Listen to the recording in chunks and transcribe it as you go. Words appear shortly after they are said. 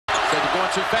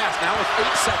going too fast. Now with 8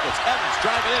 seconds. Evans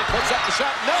driving in, puts up the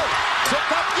shot. No! Tipped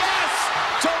up, yes!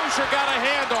 Dozier got a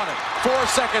hand on it. 4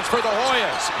 seconds for the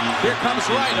Hoyas. Here comes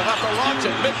Wright about to launch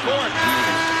it midcourt.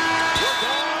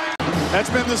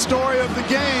 That's been the story of the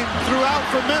game throughout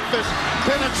for Memphis.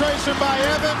 Penetration by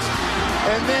Evans,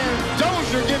 and then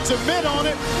Dozier gets a mid on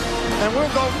it, and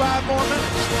we'll go 5 more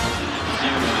minutes.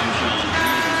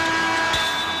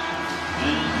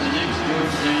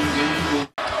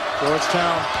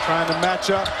 Georgetown trying to match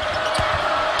up.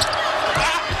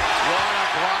 What a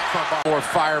block from more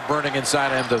fire burning inside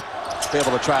him to be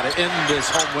able to try to end this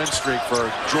home win streak for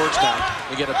Georgetown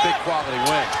and get a big quality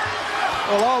win.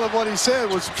 Well, all of what he said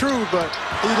was true, but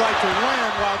he'd like to win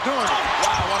while doing it.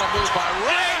 Wow, what a move by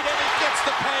Ray, and he gets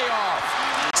the payoff.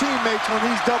 Teammates when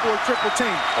he's double or triple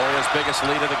team. Hoyas' biggest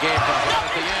lead of the game comes right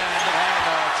at the end,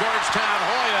 and Georgetown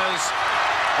Hoyas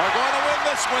are going to win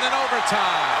this one in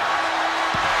overtime.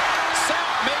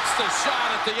 Seth makes the shot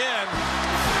at the end,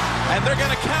 and they're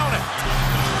going to count it.